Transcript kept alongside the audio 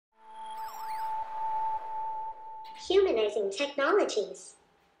Humanizing Technologies.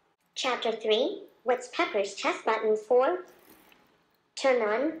 Chapter 3. What's Pepper's chest button for? Turn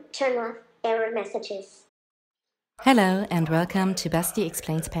on, turn off, error messages. Hello and welcome to Basti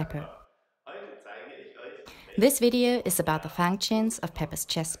Explains Pepper. This video is about the functions of Pepper's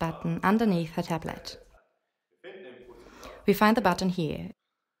chest button underneath her tablet. We find the button here,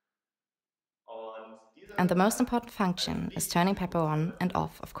 and the most important function is turning Pepper on and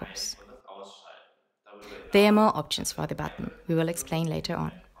off, of course. There are more options for the button, we will explain later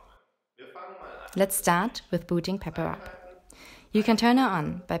on. Let's start with booting Pepper up. You can turn her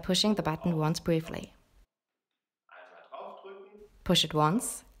on by pushing the button once briefly. Push it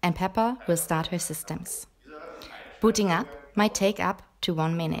once, and Pepper will start her systems. Booting up might take up to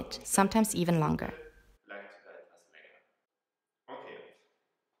 1 minute, sometimes even longer.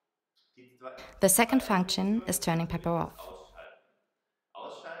 The second function is turning Pepper off.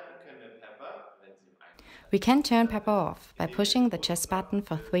 We can turn Pepper off by pushing the chest button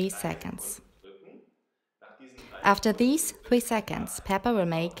for 3 seconds. After these 3 seconds, Pepper will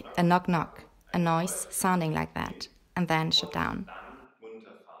make a knock-knock, a noise sounding like that, and then shut down.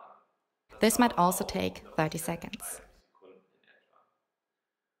 This might also take 30 seconds.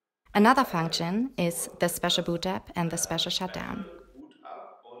 Another function is the special boot up and the special shutdown.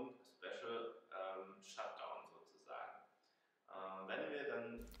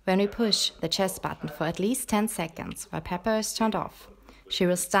 When we push the chest button for at least 10 seconds while Pepper is turned off, she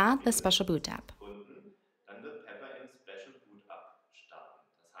will start the special boot up.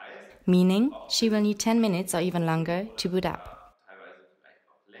 Meaning she will need 10 minutes or even longer to boot up.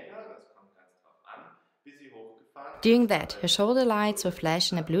 During that, her shoulder lights will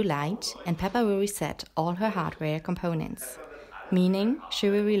flash in a blue light and Pepper will reset all her hardware components, meaning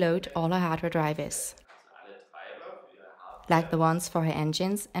she will reload all her hardware drivers, like the ones for her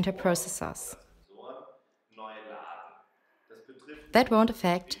engines and her processors. That won't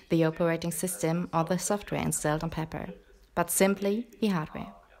affect the operating system or the software installed on Pepper, but simply the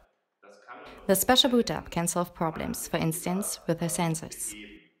hardware. The special boot up can solve problems, for instance, with her sensors.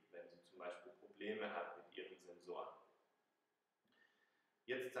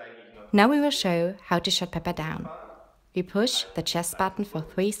 Now we will show how to shut Pepper down. We push the chest button for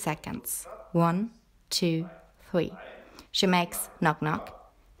 3 seconds. 1, 2, 3. She makes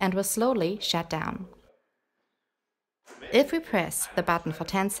knock-knock and will slowly shut down. If we press the button for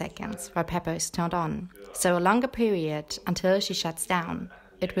 10 seconds while Pepper is turned on, so a longer period until she shuts down,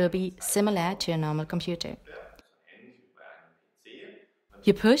 it will be similar to a normal computer.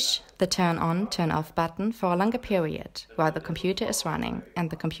 You push the turn on, turn off button for a longer period while the computer is running, and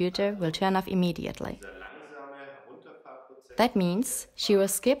the computer will turn off immediately. That means she will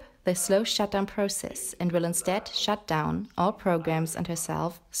skip the slow shutdown process and will instead shut down all programs and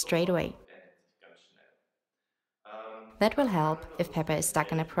herself straight away. That will help if Pepper is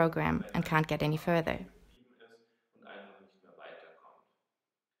stuck in a program and can't get any further.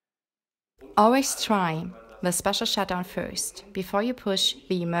 Always try the special shutdown first, before you push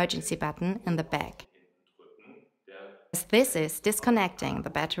the emergency button in the back, as this is disconnecting the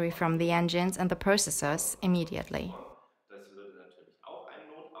battery from the engines and the processors immediately.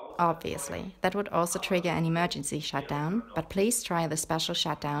 Obviously, that would also trigger an emergency shutdown, but please try the special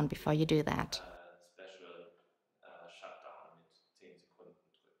shutdown before you do that.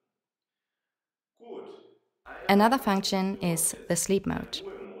 Another function is the sleep mode.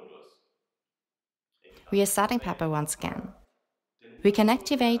 We are starting Pepper once again. We can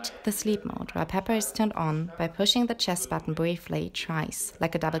activate the sleep mode while Pepper is turned on by pushing the chest button briefly twice,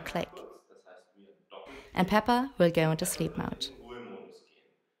 like a double click. And Pepper will go into sleep mode.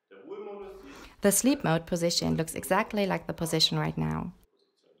 The sleep mode position looks exactly like the position right now.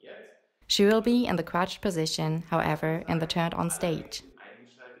 She will be in the crouched position, however, in the turned on state.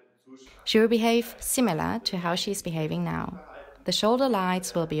 She will behave similar to how she is behaving now. The shoulder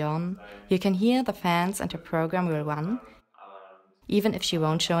lights will be on, you can hear the fans and her program will run, even if she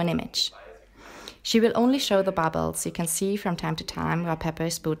won't show an image. She will only show the bubbles you can see from time to time while Pepper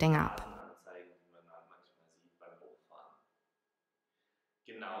is booting up.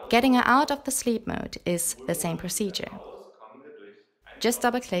 Getting her out of the sleep mode is the same procedure. Just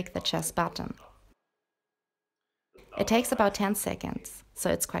double-click the chest button. It takes about 10 seconds, so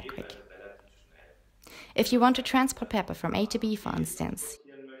it's quite quick. If you want to transport Pepper from A to B, for instance,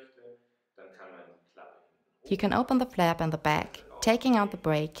 you can open the flap in the back, taking out the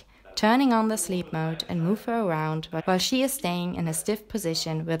brake, turning on the sleep mode and move her around while she is staying in a stiff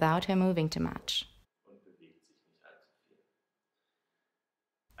position without her moving too much.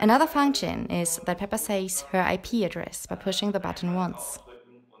 Another function is that Pepper says her IP address by pushing the button once.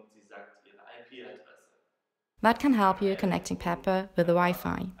 That can help you connecting Pepper with the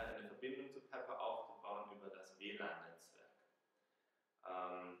Wi-Fi.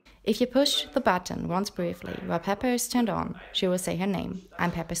 If you push the button once briefly while Pepper is turned on, she will say her name,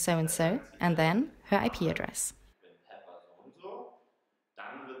 I'm Pepper so-and-so, and then her IP address.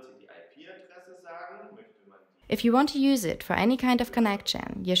 If you want to use it for any kind of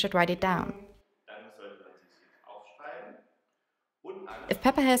connection, you should write it down. If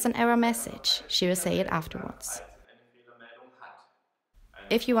Pepper has an error message, she will say it afterwards.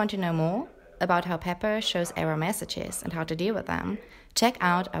 If you want to know more about how Pepper shows error messages and how to deal with them, check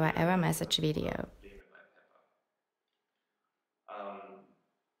out our error message video.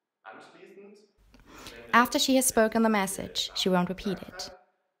 After she has spoken the message, she won't repeat it.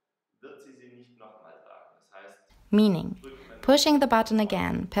 Meaning, pushing the button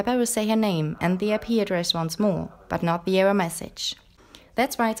again, Pepper will say her name and the IP address once more, but not the error message.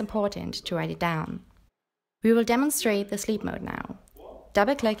 That's why it's important to write it down. We will demonstrate the sleep mode now.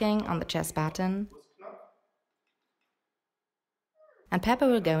 Double-clicking on the chest button, and Pepper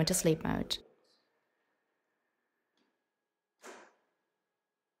will go into sleep mode.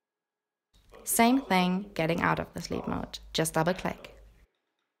 Same thing getting out of the sleep mode, just double-click.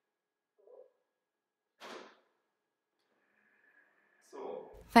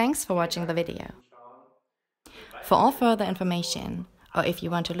 Thanks for watching the video. For all further information, or if you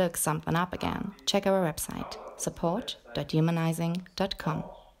want to look something up again, check our website, support.humanizing.com.